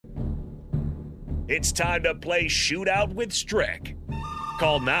It's time to play Shootout with Strick.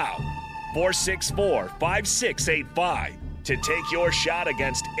 Call now, 464-5685, to take your shot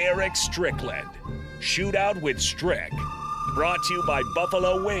against Eric Strickland. Shootout with Strick. Brought to you by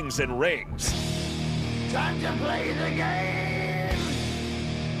Buffalo Wings and Rings. Time to play the game!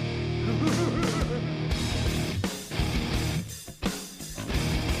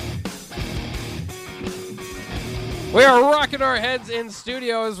 We are rocking our heads in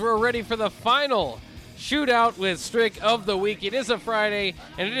studio as we're ready for the final Shootout with Strick of the week. It is a Friday,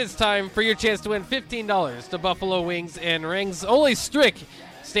 and it is time for your chance to win $15 to Buffalo Wings and Rings. Only Strick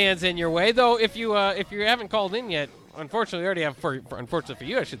stands in your way, though. If you haven't called in yet, unfortunately, we already have unfortunately for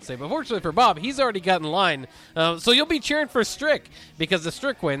you, I should say, but fortunately for Bob, he's already got in line. So you'll be cheering for Strick because the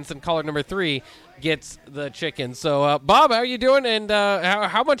Strick wins, and caller number 3 gets the chicken. So, Bob, how are you doing? And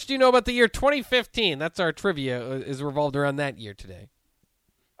how much do you know about the year 2015? That's our trivia is revolved around that year today.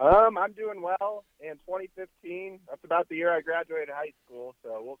 I'm doing well. In 2015, that's about the year I graduated high school,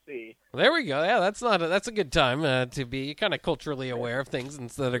 so we'll see. There we go. Yeah, that's a good time to be kind of culturally aware of things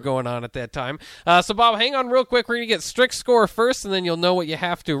that are going on at that time. So, Bob, hang on real quick. We're going to get Strick's score first, and then you'll know what you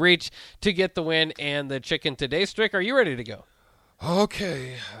have to reach to get the win and the chicken today. Strick, are you ready to go?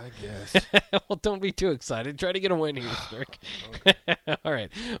 Okay, I guess. Well, don't be too excited. Try to get a win here, Strick. All right.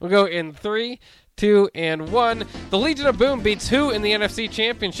 We'll go in 3, 2, and 1. The Legion of Boom beats who in the NFC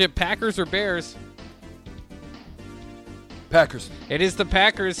Championship, Packers or Bears? Packers. It is the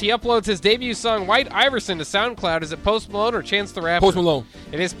Packers. He uploads his debut song, White Iverson, to SoundCloud. Is it Post Malone or Chance the Rapper? Post Malone.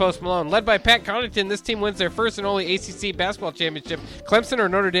 It is Post Malone. Led by Pat Connaughton, this team wins their first and only ACC basketball championship. Clemson or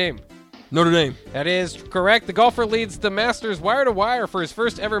Notre Dame? Notre Dame. That is correct. The golfer leads the Masters wire-to-wire for his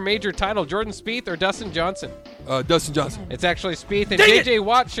first ever major title. Jordan Spieth or Dustin Johnson? Dustin Johnson. It's actually Spieth. And J.J.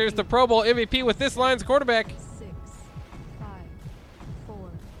 Watt shares the Pro Bowl MVP with this Lions quarterback. 6, 5, 4,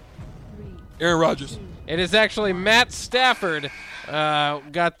 3. Aaron Rodgers. It is actually Matt Stafford.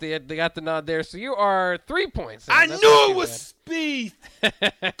 Got the nod there. So you are 3 points. I knew it was Spieth.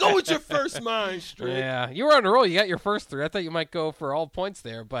 Go with your first mind, Strick. Yeah, you were on a roll. You got your first 3. I thought you might go for all points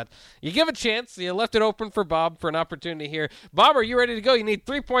there, but you give a chance. You left it open for Bob for an opportunity here. Bob, are you ready to go? You need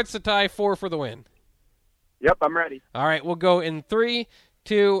 3 points to tie, 4 for the win. Yep, I'm ready. All right, we'll go in 3,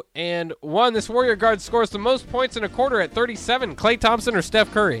 2, and 1. This Warrior guard scores the most points in a quarter at 37. Klay Thompson or Steph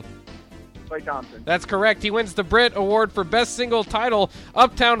Curry? Klay Thompson. That's correct. He wins the Brit Award for Best Single Title,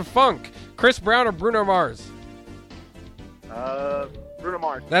 Uptown Funk. Chris Brown or Bruno Mars? Bruno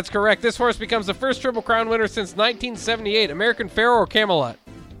Mars. That's correct. This horse becomes the first Triple Crown winner since 1978. American Pharoah or Camelot?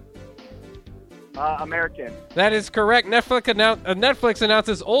 American. That is correct. Netflix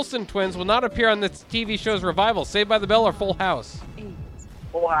announces Olsen twins will not appear on the TV show's revival. Saved by the Bell or Full House? 8.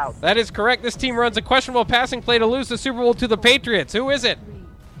 Full House. That is correct. This team runs a questionable passing play to lose the Super Bowl to the Patriots. Who is it?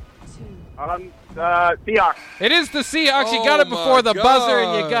 3, 2. Seahawks. It is the Seahawks. You Oh, got it before the my buzzer,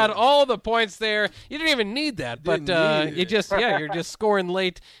 and you God. got all the points there. You didn't even need that, but Didn't need you it. just you're just scoring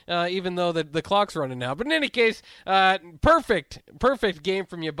late, even though the clock's running now. But in any case, perfect game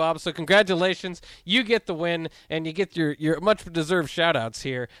from you, Bob. So congratulations, you get the win, and you get your much deserved shout outs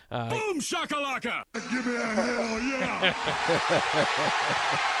here. Boom shakalaka! Give me a hell yeah!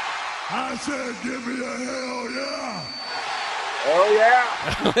 I said give me a hell yeah! Oh,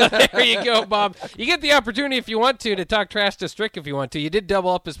 yeah. There you go, Bob. You get the opportunity if you want to talk trash to Strick if you want to. You did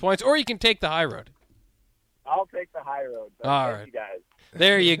double up his points, or you can take the high road. I'll take the high road. All Thank right. you guys.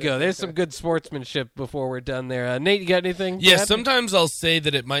 There you go. There's some good sportsmanship before we're done there. Nate, you got anything? to Yes, add? sometimes I'll say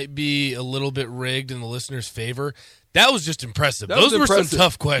that it might be a little bit rigged in the listener's favor. That was just impressive. That Those was were impressive. some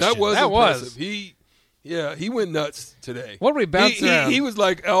tough questions. That was That impressive. was. He went nuts today. What did we bounce around? He was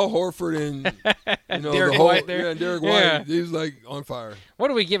like Al Horford and Derek the whole, White there? Yeah, Derek Yeah. White. He was like on fire. What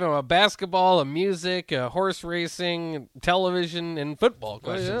do we give him? A basketball, a music, a horse racing, television, and football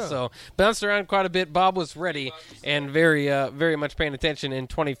questions. yeah. So bounced around quite a bit. Bob was ready and very much paying attention in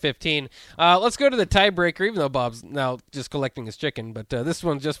 2015. Let's go to the tiebreaker, even though Bob's now just collecting his chicken. But this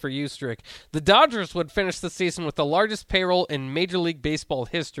one's just for you, Strick. The Dodgers would finish the season with the largest payroll in Major League Baseball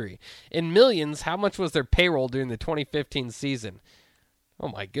history. In millions, how much was their payroll during the 2015 season? Oh,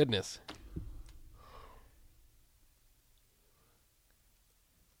 my goodness.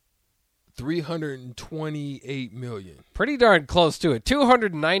 $328 million. Pretty darn close to it.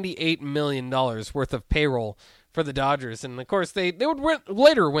 $298 million worth of payroll for the Dodgers. And, of course, they would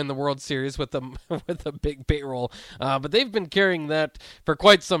later win the World Series with a big payroll. But they've been carrying that for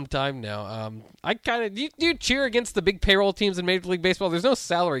quite some time now. Do you cheer against the big payroll teams in Major League Baseball? There's no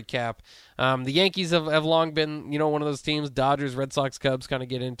salary cap. The Yankees have long been, one of those teams. Dodgers, Red Sox, Cubs kind of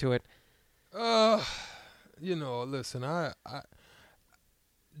get into it. Listen,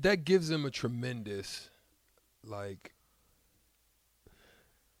 that gives them a tremendous, like,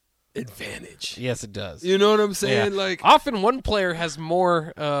 advantage. Yes, it does. You know what I'm saying? Yeah. Like, often one player has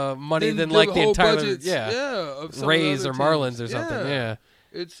more money than like the whole entire budgets, of some Rays of or the other teams. Marlins or something. Yeah.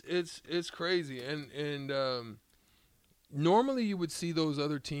 It's crazy, and normally you would see those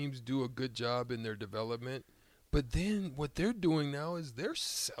other teams do a good job in their development, but then what they're doing now is they're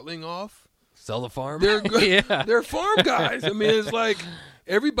selling off. Sell the farm. They're good. Yeah. They're farm guys. I mean, it's like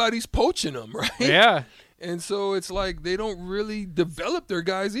everybody's poaching them, right? Yeah. And so it's like they don't really develop their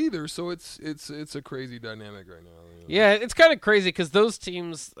guys either. So it's a crazy dynamic right now. You know? Yeah, it's kind of crazy because those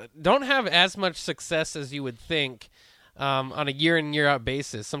teams don't have as much success as you would think on a year in, year out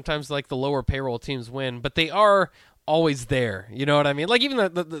basis. Sometimes like the lower payroll teams win, but they are always there. You know what I mean? Like even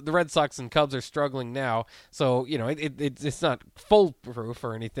the Red Sox and Cubs are struggling now, so you know it's not foolproof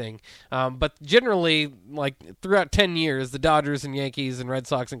or anything. But generally, like throughout 10 years, the Dodgers and Yankees and Red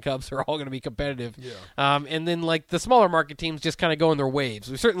Sox and Cubs are all going to be competitive. Yeah. And then like the smaller market teams just kind of go in their waves.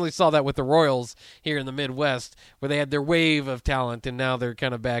 We certainly saw that with the Royals here in the Midwest, where they had their wave of talent, and now they're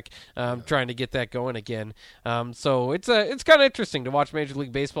kind of back trying to get that going again. So it's kind of interesting to watch Major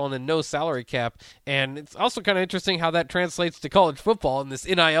League Baseball and then no salary cap, and it's also kind of interesting how that translates to college football in this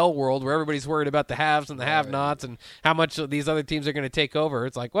NIL world where everybody's worried about the haves and the have-nots and how much these other teams are going to take over.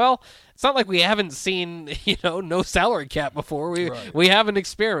 It's like, well, it's not like we haven't seen, no salary cap before. We have an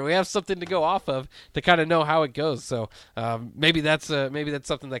experiment. We have something to go off of to kind of know how it goes. So maybe that's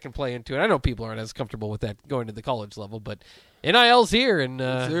something that can play into it. I know people aren't as comfortable with that going to the college level, but NIL's here, and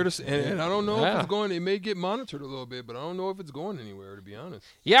it's there and I don't know if it's going. It may get monitored a little bit, but I don't know if it's going anywhere, to be honest.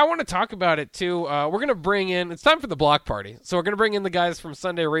 Yeah, I want to talk about it too. We're going to bring in. It's time for the block party, so we're going to bring in the guys from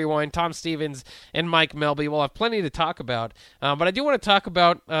Sunday Rewind, Tom Stevens and Mike Melby. We'll have plenty to talk about, but I do want to talk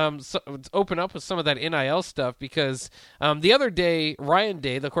about open up with some of that NIL stuff because the other day, Ryan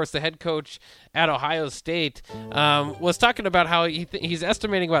Day, of course, the head coach at Ohio State, was talking about how he's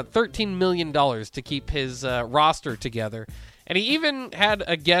estimating about $13 million to keep his roster together. And he even had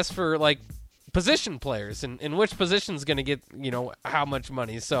a guess for, like, position players and which position's going to get, how much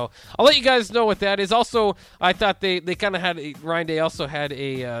money. So I'll let you guys know what that is. Also, I thought they kind of had Ryan Day also had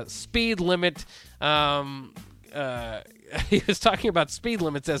a speed limit. He was talking about speed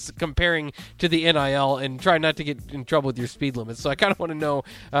limits as comparing to the NIL and trying not to get in trouble with your speed limits. So I kind of want to know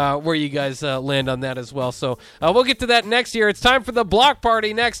where you guys land on that as well. So we'll get to that next year. It's time for the block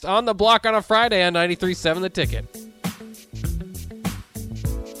party next on The Block on a Friday on 93.7 The Ticket.